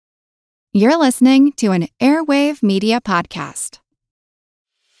You're listening to an Airwave Media Podcast.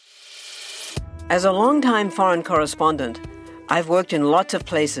 As a longtime foreign correspondent, I've worked in lots of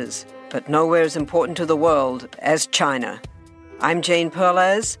places, but nowhere as important to the world as China. I'm Jane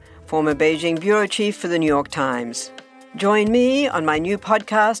Perlez, former Beijing bureau chief for the New York Times. Join me on my new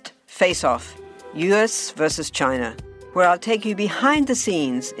podcast, Face Off, U.S. versus China, where I'll take you behind the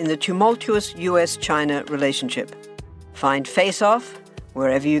scenes in the tumultuous U.S.-China relationship. Find Face Off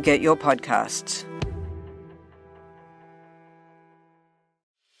wherever you get your podcasts.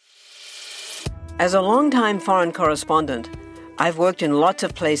 As a longtime foreign correspondent, I've worked in lots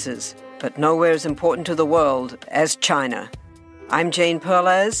of places, but nowhere as important to the world as China. I'm Jane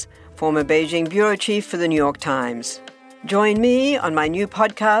Perlez, former Beijing bureau chief for the New York Times. Join me on my new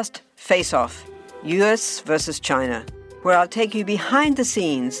podcast, Face Off, U.S. versus China, where I'll take you behind the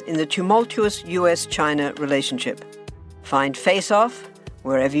scenes in the tumultuous U.S.-China relationship. Find Face Off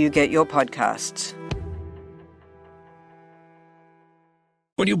wherever you get your podcasts.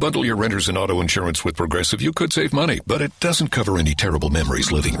 When you bundle your renters and auto insurance with Progressive, you could save money, but it doesn't cover any terrible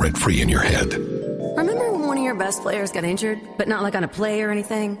memories living rent-free in your head. Remember when one of your best players got injured, but not like on a play or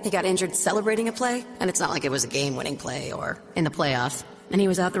anything? He got injured celebrating a play, and it's not like it was a game-winning play or in the playoffs, and he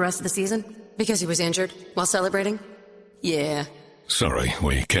was out the rest of the season because he was injured while celebrating? Yeah. Sorry,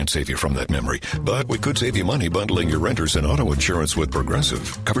 we can't save you from that memory, but we could save you money bundling your renters and auto insurance with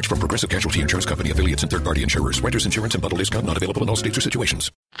Progressive. Coverage from Progressive Casualty Insurance Company, affiliates, and third-party insurers. Renters insurance and bundle discount not available in all states or situations.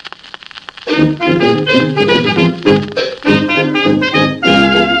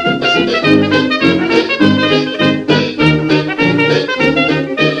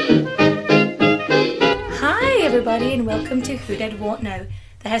 Hi, everybody, and welcome to Who Did What Now,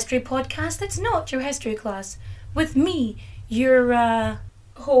 the history podcast that's not your history class, with me, your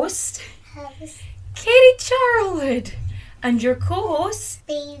host, Katie Charlwood, and your co-host,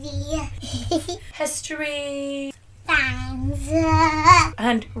 Baby. history Thanks.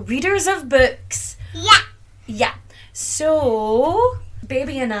 and readers of books. Yeah. So,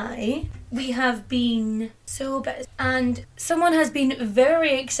 Baby and I, we have been so busy, and someone has been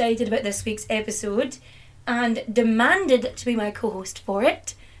very excited about this week's episode and demanded to be my co-host for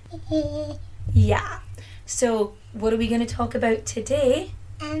it. Yeah. So, what are we going to talk about today?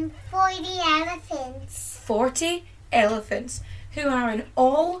 40 elephants. 40 elephants, who are an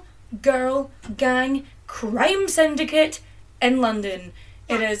all-girl gang crime syndicate in London.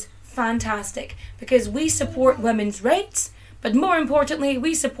 It is fantastic because we support women's rights, but more importantly,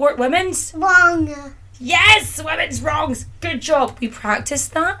 we support women's... Wrong. Yes! Women's wrongs! Good job. We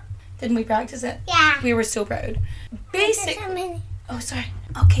practiced that. Didn't we practice it? Yeah. We were so proud. Basic... Mommy, Oh, sorry.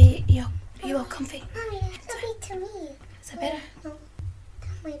 Okay, you all comfy. it's to me. Is that better? No,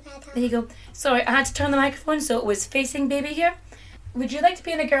 tell me better. There you go. Sorry, I had to turn the microphone so it was facing Baby here. Would you like to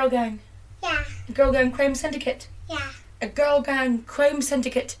be in a girl gang? Yeah. A girl gang crime syndicate? Yeah. A girl gang crime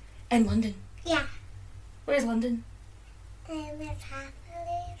syndicate in London. Yeah. Where's London? Where Papa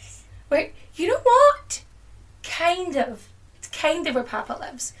lives. Where, you know what? Kind of. It's kind of where Papa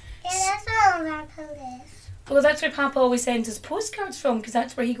lives. Yeah, that's where Papa lives. Well, that's where Papa always sends his postcards from, because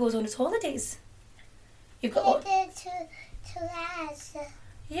that's where he goes on his holidays. You've got all, To us.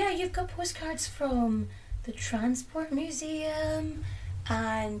 yeah, you've got postcards from the Transport Museum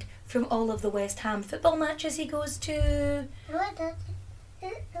and from all of the West Ham football matches he goes to. No,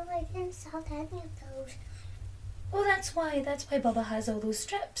 I didn't sell any of those. Well, that's why Bubba has all those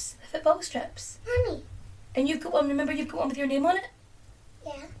strips, the football strips. Mommy. And you've got one, remember you've got one with your name on it?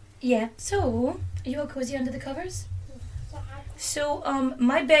 Yeah. Yeah. So, are you all cozy under the covers? Yeah. So,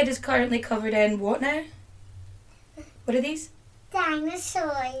 my bed is currently covered in what now? What are these?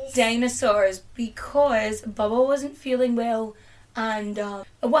 Dinosaurs. Dinosaurs, because Bubba wasn't feeling well, and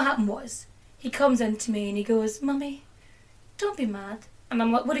what happened was, he comes into me and he goes, "Mummy, don't be mad." And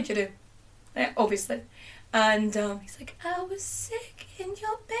I'm like, "What did you do?" Obviously. And he's like, "I was sick in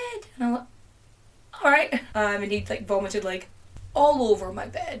your bed." And I'm like, "Alright." And he vomited all over my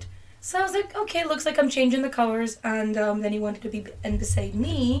bed. So I was like, okay, looks like I'm changing the colours. And then he wanted to be in beside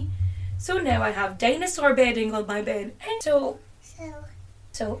me. So now I have dinosaur bedding on my bed. And so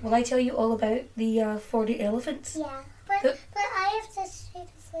will I tell you all about the 40 elephants? Yeah. But I have to say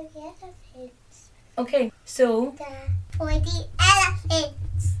the 40 elephants. Okay, so The 40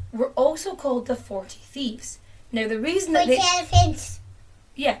 elephants. we're also called the 40 thieves. Now the reason that 40 they... elephants.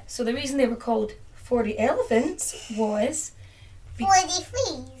 Yeah, so the reason they were called 40 elephants was... 40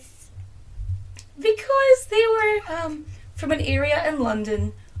 fleas. Because they were from an area in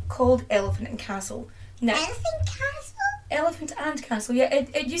London called Elephant and Castle. Now, Elephant Castle? Elephant and Castle, yeah.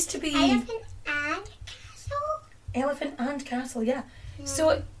 It used to be... Elephant and Castle? Elephant and Castle, yeah.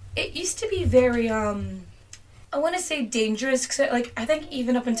 So it used to be very, I want to say dangerous, because like, I think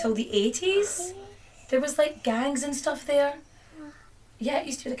even up until the 80s, there was like gangs and stuff there. Yeah, it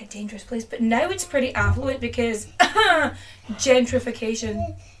used to be like a dangerous place, but now it's pretty affluent because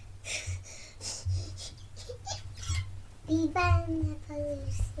gentrification. Viva la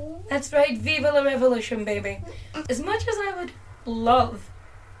revolution. That's right, Viva la Revolution, baby. As much as I would love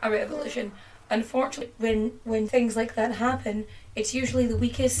a revolution, unfortunately, when things like that happen, it's usually the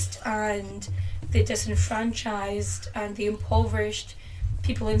weakest and the disenfranchised and the impoverished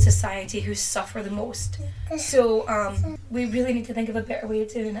people in society who suffer the most. So we really need to think of a better way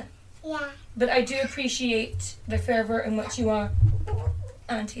of doing it. Yeah. But I do appreciate the fervour in which you are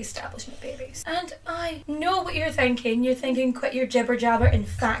anti-establishment babies. And I know what you're thinking. You're thinking, quit your jibber jabber and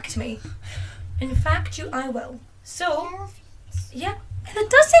fact me. In fact you, I will. So, yeah, and it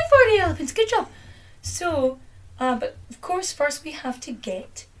does say 40 elephants. Good job. So, but of course, first we have to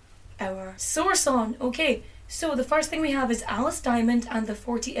get our source on. Okay, so the first thing we have is Alice Diamond and the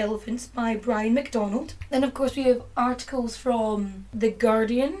 40 Elephants by Brian McDonald. Then, of course, we have articles from The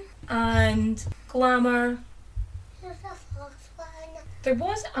Guardian and Glamour. Here's the fourth one. There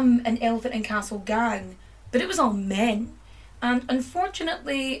was an Elephant and Castle gang, but it was all men. And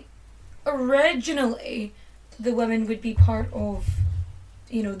unfortunately, originally, the women would be part of,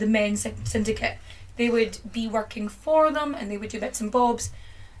 you know, the men's syndicate. They would be working for them and they would do bits and bobs.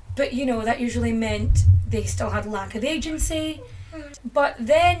 But, you know, that usually meant they still had lack of agency. But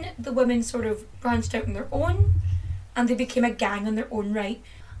then the women sort of branched out on their own and they became a gang on their own right.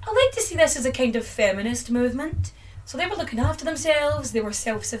 I like to see this as a kind of feminist movement. So they were looking after themselves, they were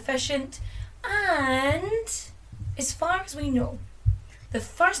self-sufficient, and as far as we know, the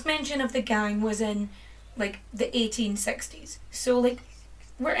first mention of the gang was in like the 1860s. So like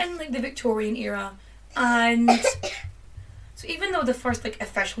we're in like the Victorian era, and so even though the first like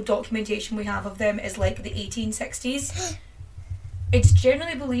official documentation we have of them is like the 1860s, it's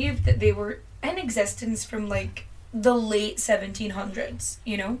generally believed that they were in existence from like the late 1700s,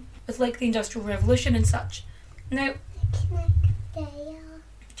 you know, with like the Industrial Revolution and such. Now, do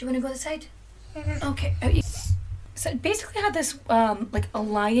you want to go outside? Okay. So it basically had this like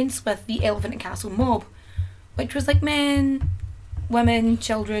alliance with the Elephant and Castle mob, which was like men, women,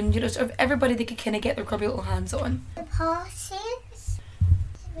 children, you know, sort of everybody they could kind of get their grubby little hands on. The horses.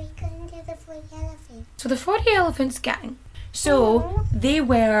 We're going to do the 40 elephants. So the 40 Elephants gang, so they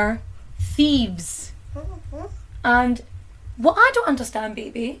were thieves. And what I don't understand,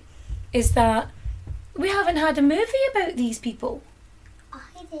 baby, is that we haven't had a movie about these people. I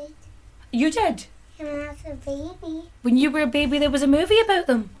did. You did? When I was a baby. When you were a baby, there was a movie about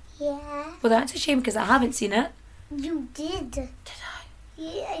them. Yeah. Well, that's a shame because I haven't seen it. You did. Did I?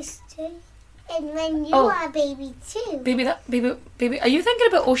 Yes, did. And when you Oh. were a baby too. Baby, are you thinking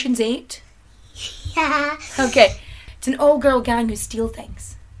about Ocean's 8? Yeah. Okay. It's an all-girl gang who steal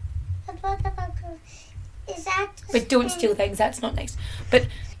things. Is that just But don't steal things, that's not nice. But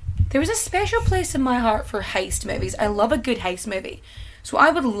there is a special place in my heart for heist movies. I love a good heist movie. So I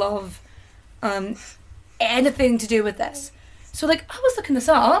would love anything to do with this. So like, I was looking this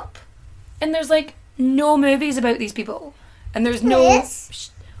up, and there's like no movies about these people. And there's no...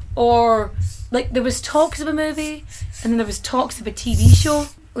 Yes. Or like there was talks of a movie, and then there was talks of a TV show.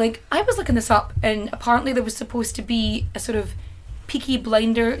 Like, I was looking this up, and apparently there was supposed to be a sort of Peaky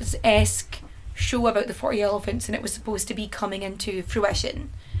Blinders-esque show about the 40 Elephants, and it was supposed to be coming into fruition,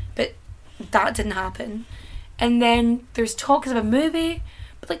 but that didn't happen. And then there's talks of a movie,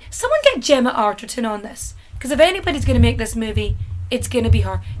 but like, someone get Gemma Arterton on this, because if anybody's going to make this movie, it's going to be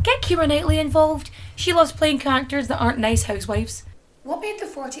her. Get Keira Knightley involved. She loves playing characters that aren't nice housewives. What made the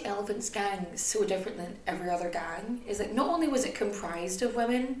 40 Elephants gang so different than every other gang is that not only was it comprised of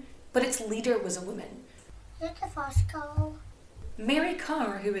women, but its leader was a woman. Who's the first girl? Mary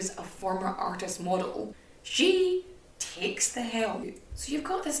Carr, who is a former artist model, she takes the helm. So you've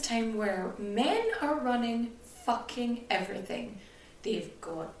got this time where men are running fucking everything. They've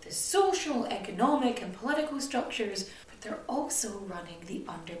got the social, economic and political structures, but they're also running the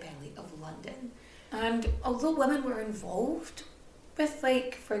underbelly of London. And although women were involved with,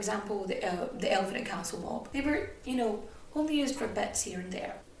 like, for example, the Elephant and Castle mob, they were, you know, only used for bits here and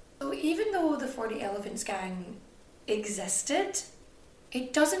there. So even though the 40 Elephants gang existed,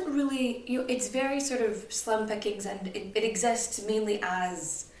 it doesn't really, you know, it's very sort of slim pickings, and it exists mainly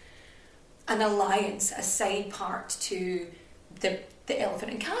as an alliance, a side part to the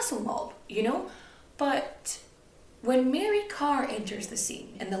Elephant and Castle mob, you know? But when Mary Carr enters the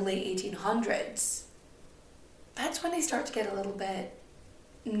scene in the late 1800s, that's when they start to get a little bit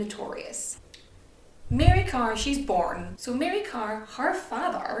notorious. Mary Carr, she's born. So Mary Carr, her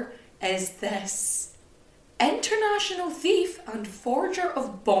father is this international thief and forger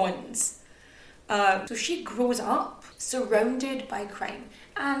of bonds. So she grows up surrounded by crime.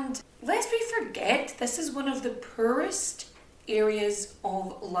 And lest we forget, this is one of the poorest areas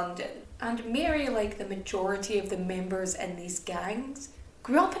of London. And Mary, like the majority of the members in these gangs,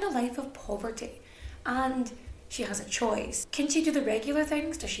 grew up in a life of poverty. And she has a choice. Can she do the regular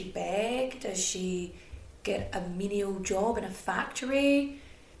things? Does she beg? Does she get a menial job in a factory?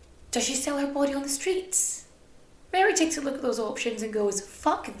 Does she sell her body on the streets? Mary takes a look at those options and goes,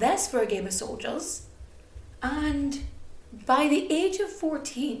 fuck this for a game of soldiers. And by the age of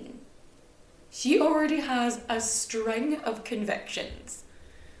 14, she already has a string of convictions.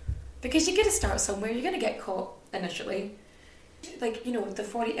 Because you got to start somewhere, you're going to get caught initially. Like, you know, the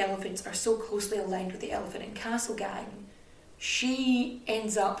 40 Elephants are so closely aligned with the Elephant and Castle gang, she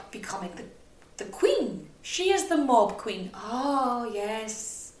ends up becoming the queen. She is the mob queen. Oh,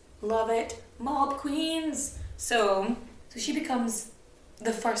 yes. Love it. Mob queens. So she becomes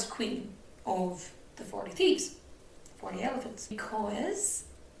the first queen of the 40 Thieves, 40 Elephants, because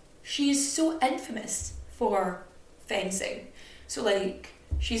she is so infamous for fencing. So, like,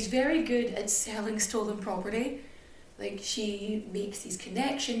 she's very good at selling stolen property. Like, she makes these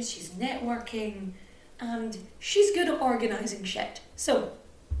connections, she's networking, and she's good at organising shit. So,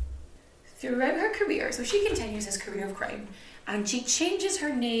 throughout her career, so she continues this career of crime, and she changes her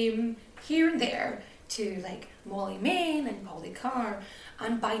name here and there to, like, Molly Main and Polly Carr,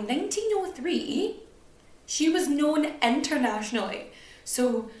 and by 1903, she was known internationally.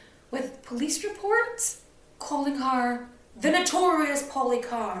 So, with police reports calling her the notorious Polly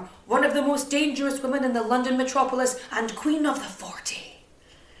Carr, one of the most dangerous women in the London metropolis and queen of the 40.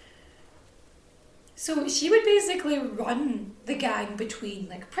 So she would basically run the gang between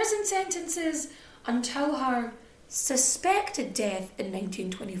like prison sentences until her suspected death in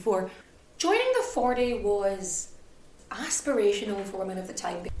 1924. Joining the 40 was aspirational for women of the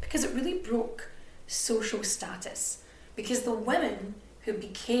time because it really broke social status. Because the women who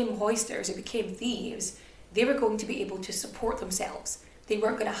became hoisters, who became thieves, they were going to be able to support themselves. They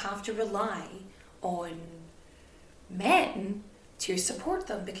weren't going to have to rely on men to support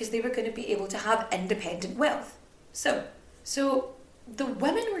them because they were going to be able to have independent wealth. So the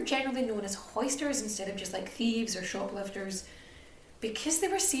women were generally known as hoisters instead of just like thieves or shoplifters because they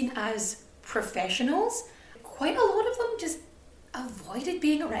were seen as professionals. Quite a lot of them just avoided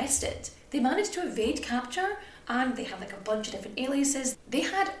being arrested. They managed to evade capture and they had like a bunch of different aliases. They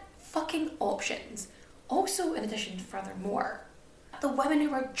had fucking options. Also, in addition, furthermore, the women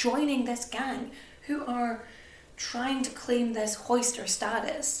who are joining this gang, who are trying to claim this hoister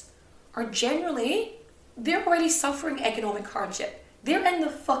status, are generally, they're already suffering economic hardship. They're in the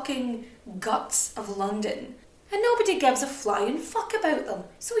fucking guts of London. And nobody gives a flying fuck about them.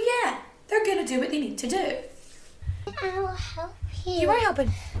 So yeah, they're gonna do what they need to do. I'll help you. You are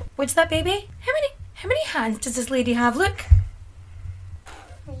helping. What's that, baby? How many hands does this lady have? Look.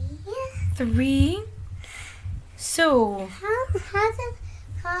 3. So... How does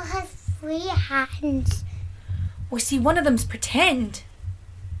Carl have 3 hands? Well, see, one of them's pretend.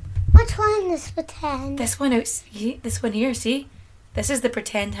 Which one is pretend? This one out, see? This one here, see? This is the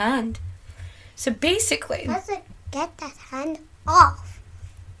pretend hand. So basically... How does it get that hand off?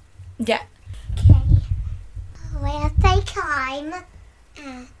 Yeah. Okay. Well, take time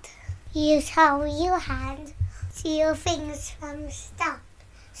and use how your hand steal things from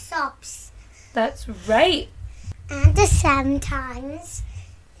stops. That's right. And sometimes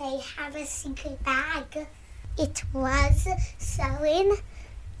they have a secret bag. It was sewing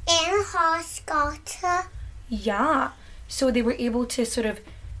in her skirt. Yeah. So they were able to sort of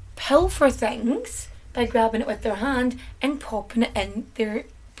pilfer things by grabbing it with their hand and popping it in their...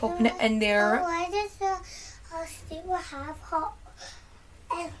 Why does the still have her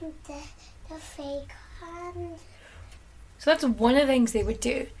and the fake hand? So that's one of the things they would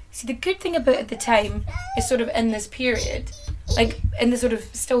do. See, the good thing about it at the time is sort of in this period, like in the sort of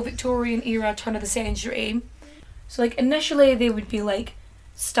still Victorian era, turn of the century. So like initially they would be like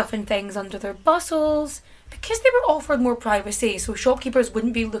stuffing things under their bustles because they were offered more privacy. So shopkeepers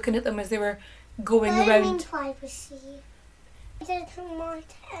wouldn't be looking at them as they were going around. I mean privacy. He doesn't want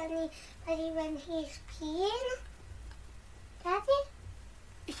anybody when he's peeing. Daddy?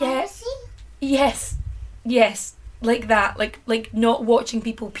 Yes. Privacy? Yes. Like that. Like not watching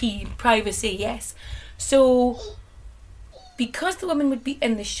people pee. Privacy, yes. So, because the woman would be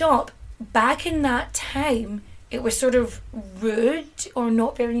in the shop, back in that time, it was sort of rude or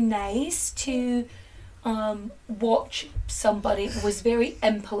not very nice to watch somebody who was very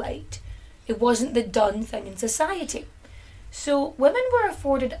impolite. It wasn't the done thing in society. So women were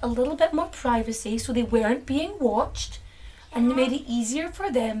afforded a little bit more privacy, so they weren't being watched, and it made it easier for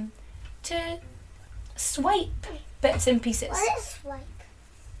them to swipe bits and pieces. What is swipe?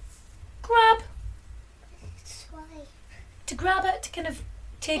 Grab. Swipe. To grab it, to kind of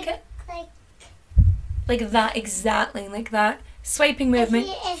take it. Like Like that, exactly, like that. Swiping movement.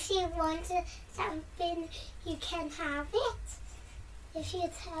 if you want something, you can have it. If you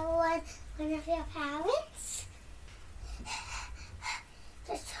tell one of your parents,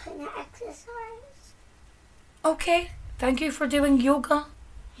 just trying to exercise. Okay, thank you for doing yoga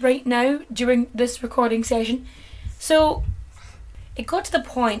right now during this recording session. So, it got to the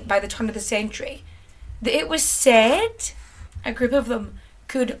point by the turn of the century that it was said a group of them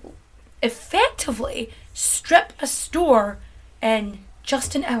could effectively strip a store in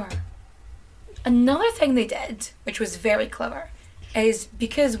just an hour. Another thing they did, which was very clever, is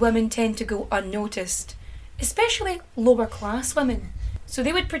because women tend to go unnoticed, especially lower class women. So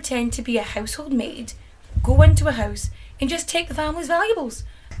they would pretend to be a household maid, go into a house and just take the family's valuables.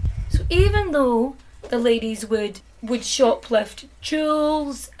 So even though the ladies would shoplift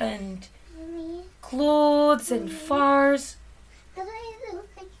jewels and Mommy, clothes and furs. could I look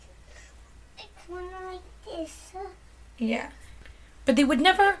like one like this? Yeah. But they would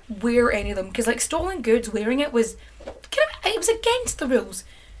never wear any of them because, like, stolen goods, wearing it was it was against the rules.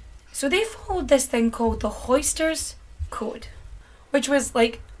 So they followed this thing called the Hoisters Code, which was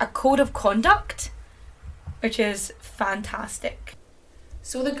like a code of conduct, which is fantastic.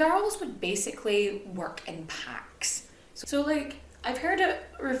 So the girls would basically work in packs. So like, I've heard it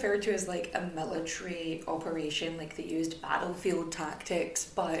referred to as like a military operation, like they used battlefield tactics,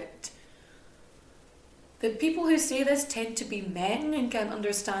 but the people who say this tend to be men and can't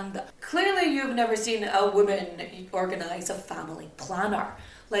understand that. Clearly you've never seen a woman organise a family planner.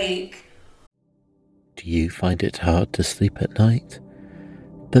 Like, do you find it hard to sleep at night?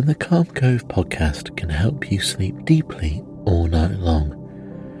 Then the Calm Cove podcast can help you sleep deeply all night long.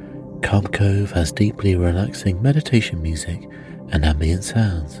 Calm Cove has deeply relaxing meditation music and ambient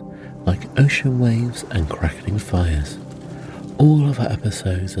sounds like ocean waves and crackling fires. All of our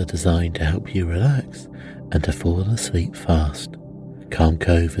episodes are designed to help you relax and to fall asleep fast. Calm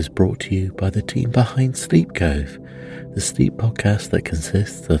Cove is brought to you by the team behind Sleep Cove, the sleep podcast that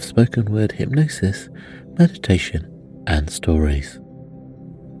consists of spoken word hypnosis, meditation, and stories.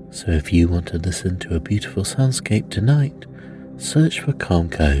 So if you want to listen to a beautiful soundscape tonight, search for Calm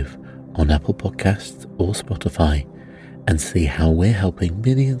Cove on Apple Podcasts or Spotify and see how we're helping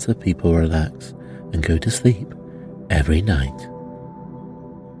millions of people relax and go to sleep every night.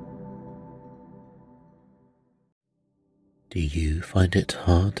 Do you find it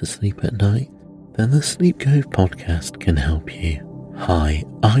hard to sleep at night? Then the Sleep Cove podcast can help you. Hi,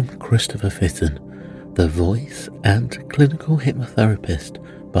 I'm Christopher Fitton, the voice and clinical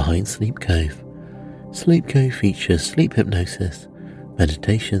hypnotherapist behind Sleep Cove. Sleep Cove features sleep hypnosis,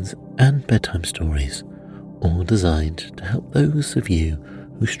 meditations and bedtime stories, all designed to help those of you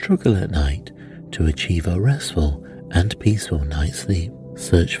who struggle at night to achieve a restful and peaceful night's sleep.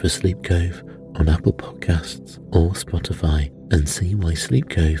 Search for Sleep Cove on Apple Podcasts or Spotify and see why Sleep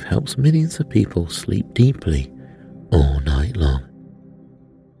Cove helps millions of people sleep deeply all night long.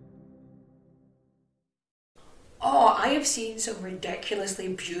 oh, I have seen some ridiculously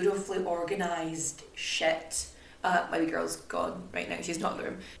beautifully organised shit. My wee girl's gone right now, she's not in the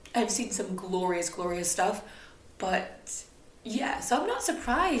room. I've seen some glorious, glorious stuff, but yeah, so I'm not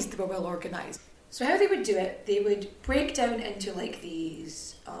surprised they were well organised. So how they would do it, they would break down into like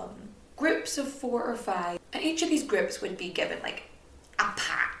these groups of 4 or 5, and each of these groups would be given like a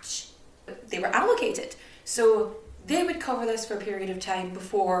patch. They were allocated, so they would cover this for a period of time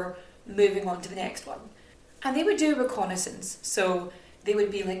before moving on to the next one. And they would do reconnaissance, so they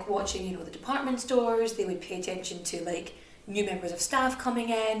would be like watching, the department stores, they would pay attention to like new members of staff coming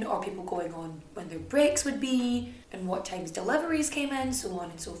in or people going on when their breaks would be and what times deliveries came in, so on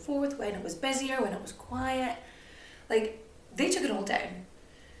and so forth, when it was busier, when it was quiet. Like, they took it all down.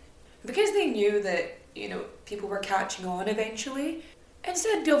 Because they knew that, people were catching on eventually,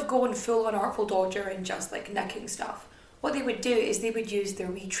 instead of going full on Artful Dodger and just like nicking stuff, what they would do is they would use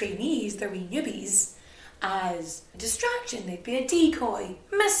their wee trainees, their wee newbies, as a distraction. They'd be a decoy,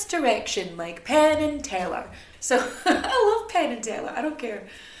 misdirection, like Penn and Teller. So I love Penn and Teller, I don't care.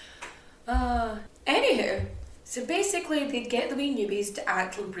 Anywho, so basically they'd get the wee newbies to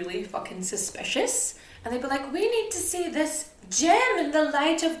act really fucking suspicious, and they'd be like, we need to see this gem in the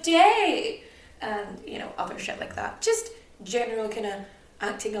light of day, and other shit like that. Just general kind of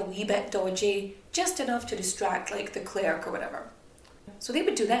acting a wee bit dodgy, just enough to distract like the clerk or whatever. So they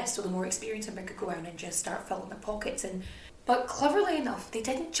would do this, so the more experienced member could go around and just start filling their pockets. But cleverly enough, they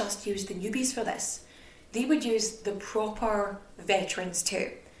didn't just use the newbies for this. They would use the proper veterans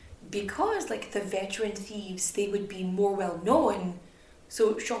too. Because like the veteran thieves, they would be more well known,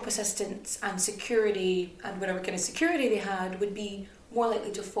 so shop assistants and security and whatever kind of security they had would be more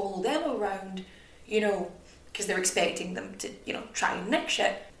likely to follow them around, because they're expecting them to, try and nick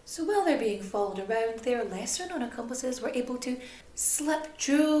shit. So while they're being followed around, their lesser known accomplices were able to slip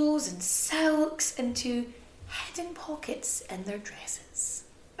jewels and silks into hidden pockets in their dresses.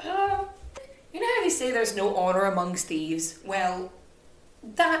 You know how they say there's no honour amongst thieves? Well,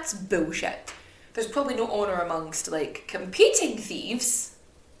 that's bullshit. There's probably no honour amongst, competing thieves.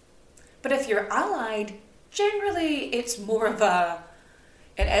 But if you're allied, generally it is more of a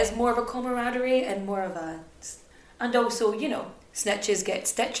camaraderie and more of a... And also, snitches get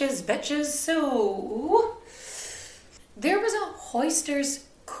stitches, bitches. So there was a Hoister's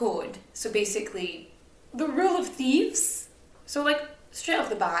Code. So basically, the rule of thieves. So straight off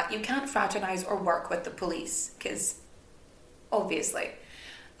the bat, you can't fraternise or work with the police, because obviously,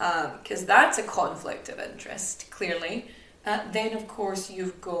 because that's a conflict of interest, clearly. Then of course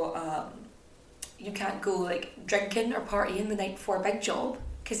you've got, you can't go drinking or partying the night before a big job,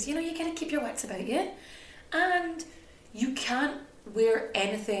 because you gotta keep your wits about you. And you can't wear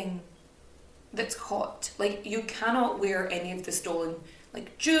anything that's hot. You cannot wear any of the stolen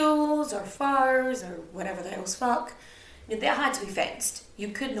jewels or furs or whatever the hell's fuck. They had to be fenced. You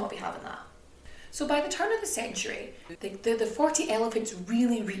could not be having that. So by the turn of the century, the 40 Elephants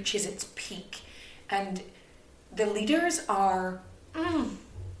really reaches its peak, and the leaders are,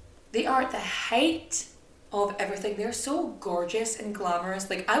 they are at the height of everything. They're so gorgeous and glamorous.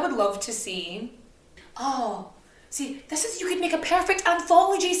 I would love to see, you could make a perfect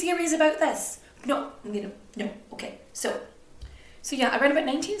anthology series about this. No, okay. So yeah, around about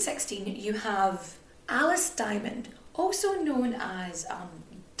 1916, you have Alice Diamond, also known as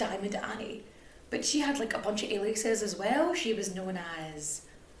Diamond Annie, but she had a bunch of aliases as well. She was known as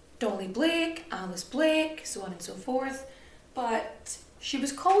Dolly Blake, Alice Blake, so on and so forth, but she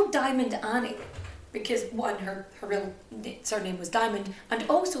was called Diamond Annie because one, her real surname was Diamond, and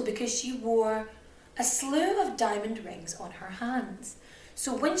also because she wore a slew of diamond rings on her hands.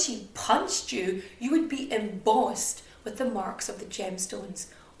 So when she punched you, you would be embossed with the marks of the gemstones.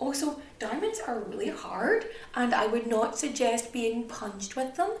 Also, diamonds are really hard, and I would not suggest being punched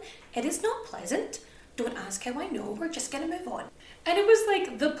with them. It is not pleasant. Don't ask how I know, we're just gonna move on. And it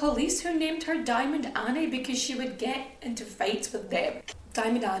was the police who named her Diamond Annie because she would get into fights with them.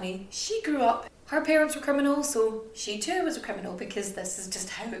 Diamond Annie, she grew up, her parents were criminals, so she too was a criminal because this is just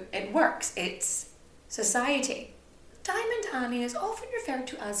how it works. It's society. Diamond Annie is often referred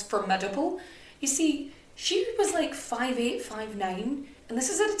to as formidable. You see, she was 5'8", 5'9", and this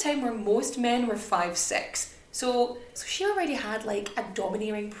is at a time where most men were 5'6". So she already had a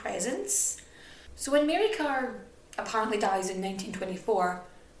domineering presence. So when Mary Carr apparently dies in 1924,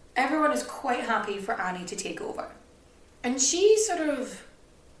 everyone is quite happy for Annie to take over. And she sort of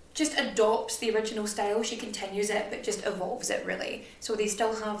just adopts the original style. She continues it, but just evolves it really. So they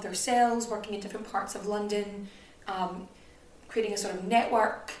still have their cells working in different parts of London, creating a sort of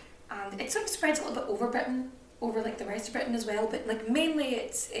network, and it sort of spreads a little bit over Britain, over the rest of Britain as well, but mainly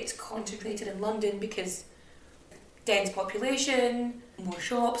it's concentrated in London because dense population, more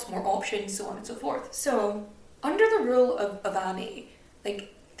shops, more options, so on and so forth. So under the rule of Annie,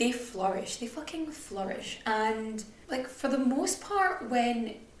 they flourish, they fucking flourish, and for the most part,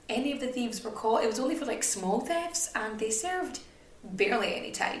 when any of the thieves were caught, it was only for small thefts, and they served barely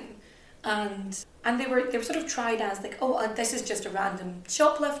any time. And they were sort of tried as this is just a random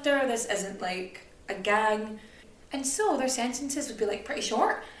shoplifter, this isn't a gang. And so their sentences would be pretty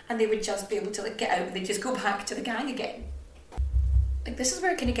short, and they would just be able to get out and they'd just go back to the gang again. This is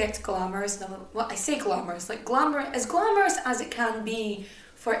where it kind of gets glamorous. Well, I say glamorous, as glamorous as it can be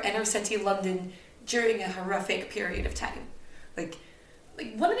for inner city London during a horrific period of time.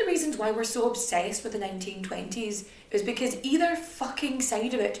 One of the reasons why we're so obsessed with the 1920s is because either fucking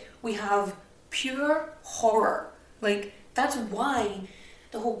side of it we have pure horror. That's why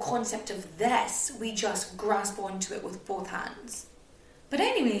the whole concept of this, we just grasp onto it with both hands. But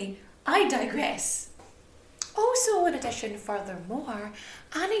anyway, I digress. Also, in addition, furthermore,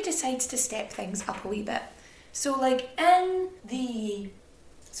 Annie decides to step things up a wee bit. So in the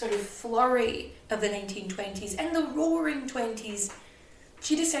sort of flurry of the 1920s, in the roaring 20s,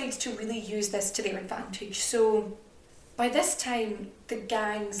 she decides to really use this to their advantage. So by this time, the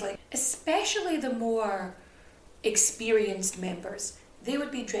gangs, especially the more experienced members, they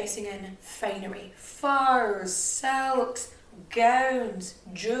would be dressing in finery, furs, silks, gowns,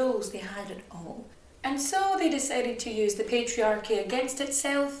 jewels, they had it all. And so they decided to use the patriarchy against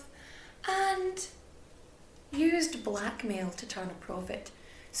itself and used blackmail to turn a profit.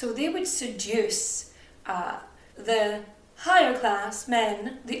 So they would seduce the higher class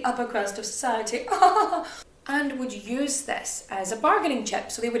men, the upper crust of society, and would use this as a bargaining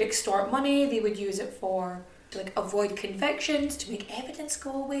chip. So they would extort money, they would use it to like avoid convictions, to make evidence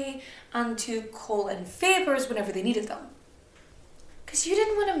go away, and to call in favours whenever they needed them. Because you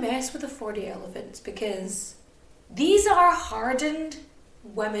didn't want to mess with the 40 elephants, because these are hardened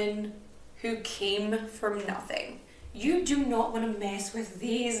women who came from nothing. You do not want to mess with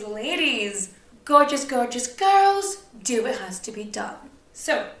these ladies. Gorgeous, gorgeous girls, do what has to be done.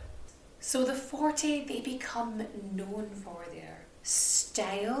 So the 40, they become known for their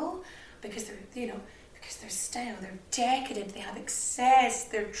style, because they're, because their style, they're decadent, they have excess,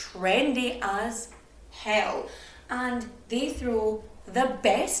 they're trendy as hell, and they throw the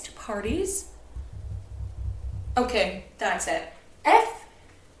best parties. Okay, that's it.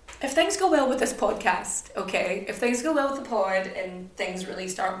 If things go well with this podcast, okay, if things go well with the pod and things really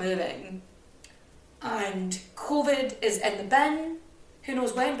start moving, and COVID is in the bin, who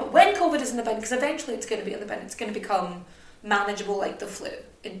knows when, but when COVID is in the bin, because eventually it's going to be in the bin, it's going to become manageable like the flu.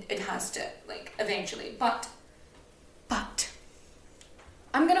 It has to, like, eventually. But,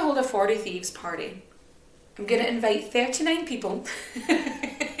 I'm going to hold a 40 Thieves party. I'm going to invite 39 people.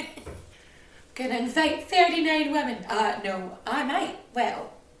 Going to invite 39 women. No, I might.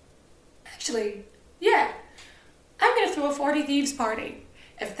 Well, actually, yeah. I'm going to throw a 40 Thieves party.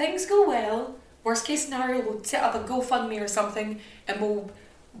 If things go well, worst case scenario, we'll set up a GoFundMe or something and we'll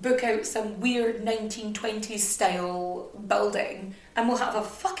book out some weird 1920s style building and we'll have a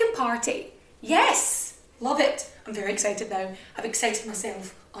fucking party. Yes! Love it. I'm very excited now. I've excited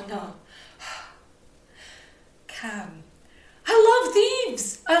myself. Oh no. Cam. I love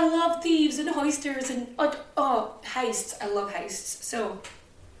thieves! I love thieves and hoisters and heists. I love heists. So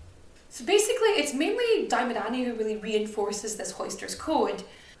basically it's mainly Diamond Annie who really reinforces this hoister's code.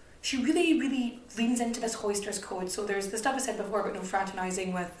 She really, really leans into this hoister's code. So there's the stuff I said before about no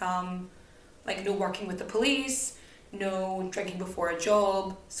fraternising with, like no working with the police, no drinking before a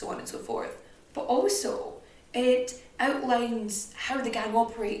job, so on and so forth. But also, it outlines how the gang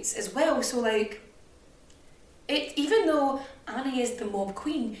operates as well. So like, even though Annie is the mob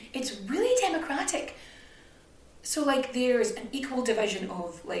queen, it's really democratic. So like, there's an equal division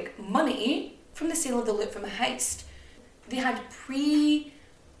of like money from the sale of the loot from a heist. They had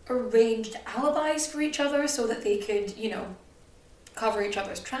arranged alibis for each other so that they could, cover each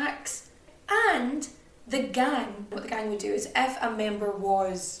other's tracks. And the gang, what the gang would do is if a member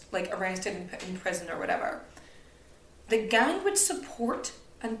was like arrested and put in prison or whatever, the gang would support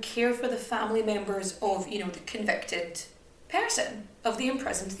and care for the family members of, the convicted person, of the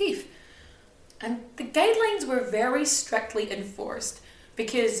imprisoned thief. And the guidelines were very strictly enforced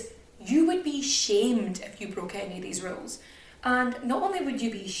because you would be shamed if you broke any of these rules. And not only would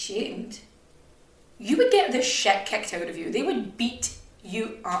you be shamed, you would get the shit kicked out of you. They would beat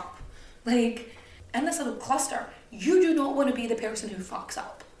you up. Like, in this little cluster, you do not want to be the person who fucks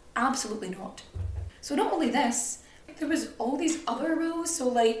up. Absolutely not. So not only this, there was all these other rules. So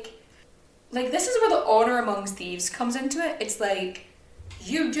like this is where the honour amongst thieves comes into it. It's like,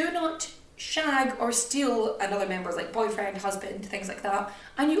 you do not shag or steal another member's like boyfriend, husband, things like that.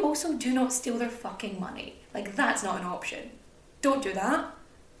 And you also do not steal their fucking money. Like, that's not an option. Don't do that.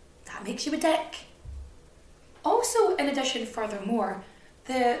 That makes you a dick. Also, in addition, furthermore,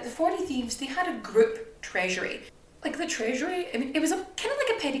 the 40 Thieves, they had a group treasury. Like the treasury, I mean, it was kind of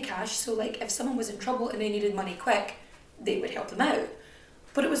like a petty cash. So like if someone was in trouble and they needed money quick, they would help them out.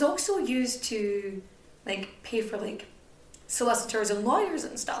 But it was also used to like pay for like solicitors and lawyers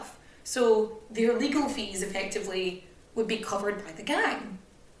and stuff. So their legal fees effectively would be covered by the gang.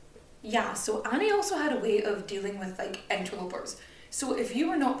 Yeah, so Annie also had a way of dealing with like interlopers. So if you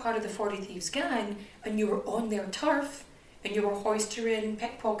were not part of the 40 Thieves gang and you were on their turf and you were hoistering,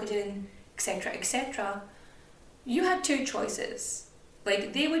 pickpocketing, etc., etc., you had two choices.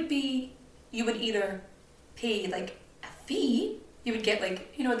 Like you would either pay like a fee, you would get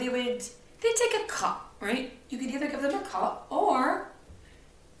like, they'd take a cut, right? You could either give them a cut or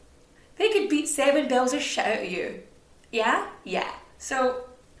they could beat 7 bells of shit out of you. Yeah? Yeah. So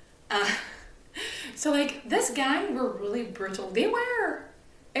like this gang were really brutal. They were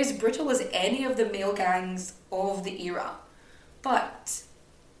as brutal as any of the male gangs of the era. But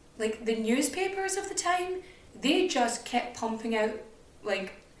like the newspapers of the time, they just kept pumping out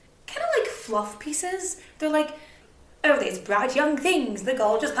like kind of like fluff pieces. They're like, oh, these bright young things, the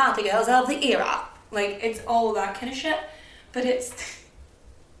gorgeous party girls of the era. Like, it's all that kind of shit. But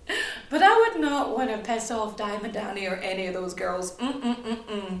but I would not want to piss off Diamond Annie or any of those girls.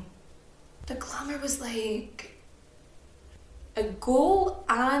 The glamour was like a goal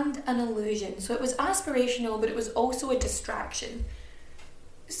and an illusion. So it was aspirational, but it was also a distraction.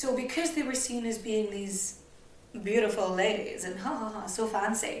 So because they were seen as being these beautiful ladies and so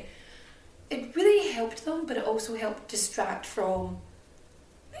fancy, it really helped them, but it also helped distract from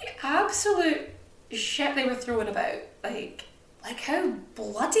the absolute shit they were throwing about. Like how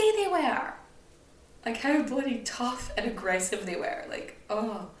bloody they were. Like how bloody tough and aggressive they were.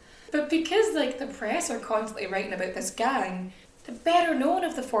 But because the press are constantly writing about this gang, the better known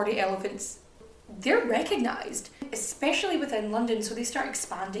of the 40 Elephants, they're recognised, especially within London, so they start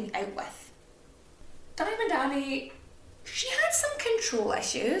expanding outwith. Diamond Annie, she had some control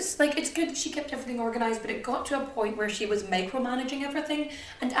issues. It's good that she kept everything organised, but it got to a point where she was micromanaging everything,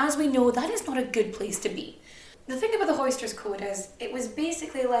 and as we know, that is not a good place to be. The thing about the Hoisters Code is, it was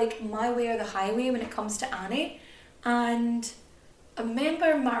basically like my way or the highway when it comes to Annie, and a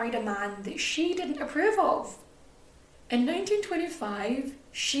member married a man that she didn't approve of. In 1925,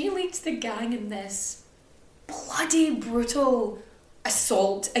 she leads the gang in this bloody brutal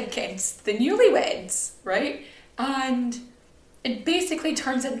assault against the newlyweds, right? And it basically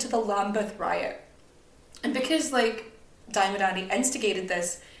turns into the Lambeth Riot. And because Diamond Annie instigated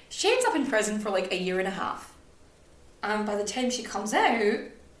this, she ends up in prison for a year and a half. And by the time she comes out,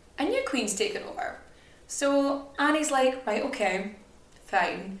 a new queen's taken over. So Annie's like, right, okay,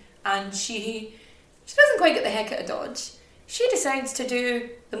 fine. And she doesn't quite get the heck out of Dodge. She decides to do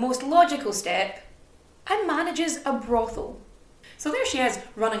the most logical step and manages a brothel. So there she is,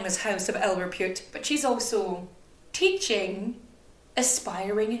 running this house of ill repute, but she's also teaching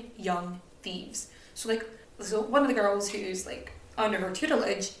aspiring young thieves. So one of the girls who's under her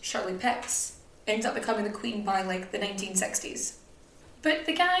tutelage, Shirley Pitts, ends up becoming the queen by the 1960s. But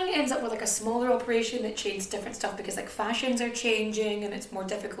the gang ends up with a smaller operation that changes different stuff because fashions are changing and it's more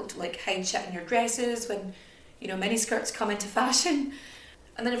difficult to hide shit in your dresses when miniskirts come into fashion.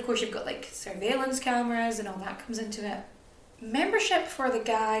 And then of course you've got surveillance cameras and all that comes into it. Membership for the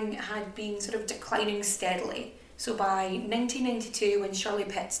gang had been sort of declining steadily. So by 1992, when Shirley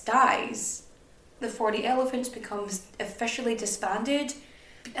Pitts dies, the 40 Elephants becomes officially disbanded.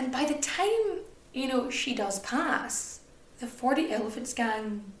 And by the time, she does pass, the 40 Elephants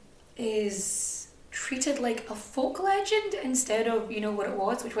gang is treated like a folk legend instead of, what it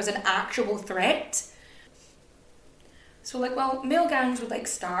was, which was an actual threat. So male gangs would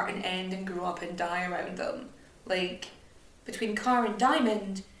start and end and grow up and die around them. Between Car and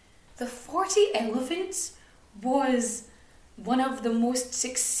Diamond, the 40 Elephants was one of the most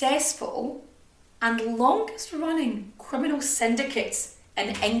successful and longest running criminal syndicates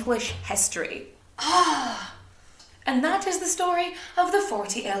in English history. And that is the story of the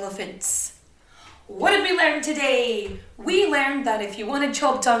 40 Elephants. What did we learn today? We learned that if you want a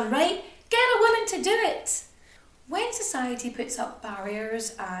job done right, get a woman to do it. When society puts up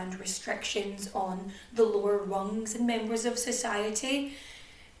barriers and restrictions on the lower rungs and members of society,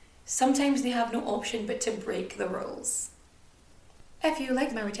 sometimes they have no option but to break the rules. If you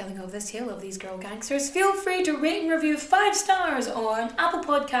like my retelling of this tale of these girl gangsters, feel free to rate and review 5 stars on Apple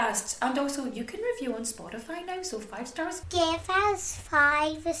Podcasts, and also you can review on Spotify now, so 5 stars. Give us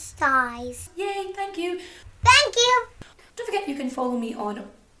 5 stars. Yay, thank you. Thank you. Don't forget you can follow me on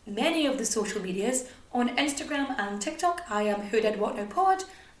many of the social medias. On Instagram and TikTok, I am Who Did What Now Pod,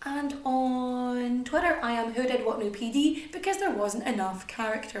 and on Twitter, I am Who Did What Now PD, because there wasn't enough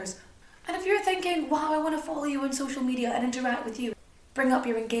characters. And if you're thinking, wow, I want to follow you on social media and interact with you, bring up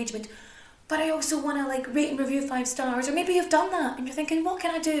your engagement, but I also want to rate and review 5 stars, or maybe you've done that and you're thinking, what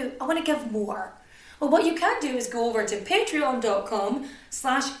can I do? I want to give more. Well, what you can do is go over to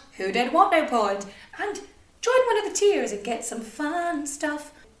patreon.com/whodidwhatnowpod and join one of the tiers and get some fun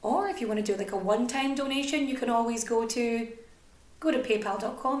stuff. Or if you want to do a one-time donation, you can always go to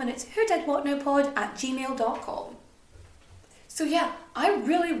paypal.com and it's whodidwhatnowpod@gmail.com. So yeah, I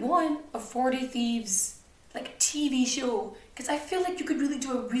really want a 40 Thieves TV show, because I feel you could really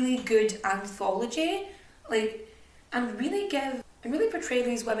do a really good anthology, and really portray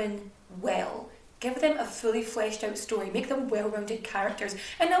these women well. Give them a fully fleshed out story, make them well-rounded characters,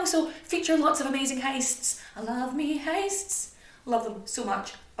 and also feature lots of amazing heists. I love me heists. Love them so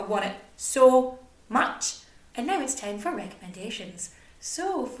much. I want it so much. And now it's time for recommendations.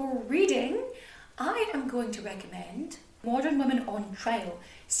 So for reading, I am going to recommend Modern Women on Trial,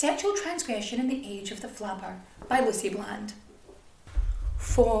 Sexual Transgression in the Age of the Flapper by Lucy Bland.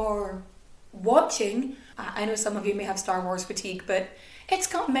 For watching, I know some of you may have Star Wars fatigue, but it's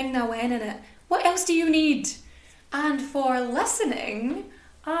got Ming-Na Wen in it. What else do you need? and for listening.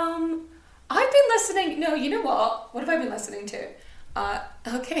 I've been listening. No, you know what? What have I been listening to?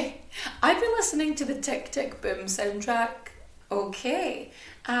 Okay. I've been listening to the Tick Tick Boom soundtrack. Okay.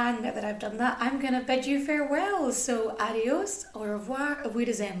 And now that I've done that, I'm going to bid you farewell. So, adios, au revoir, au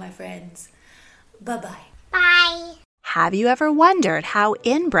revoir, my friends. Bye-bye. Bye. Have you ever wondered how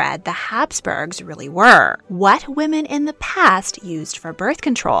inbred the Habsburgs really were? What women in the past used for birth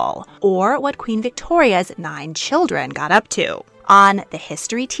control? Or what Queen Victoria's 9 children got up to? On the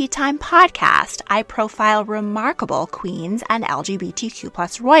History Tea Time podcast, I profile remarkable queens and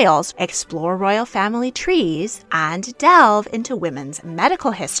LGBTQ+ royals, explore royal family trees, and delve into women's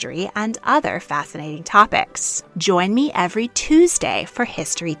medical history and other fascinating topics. Join me every Tuesday for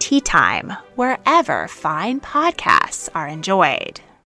History Tea Time, wherever fine podcasts are enjoyed.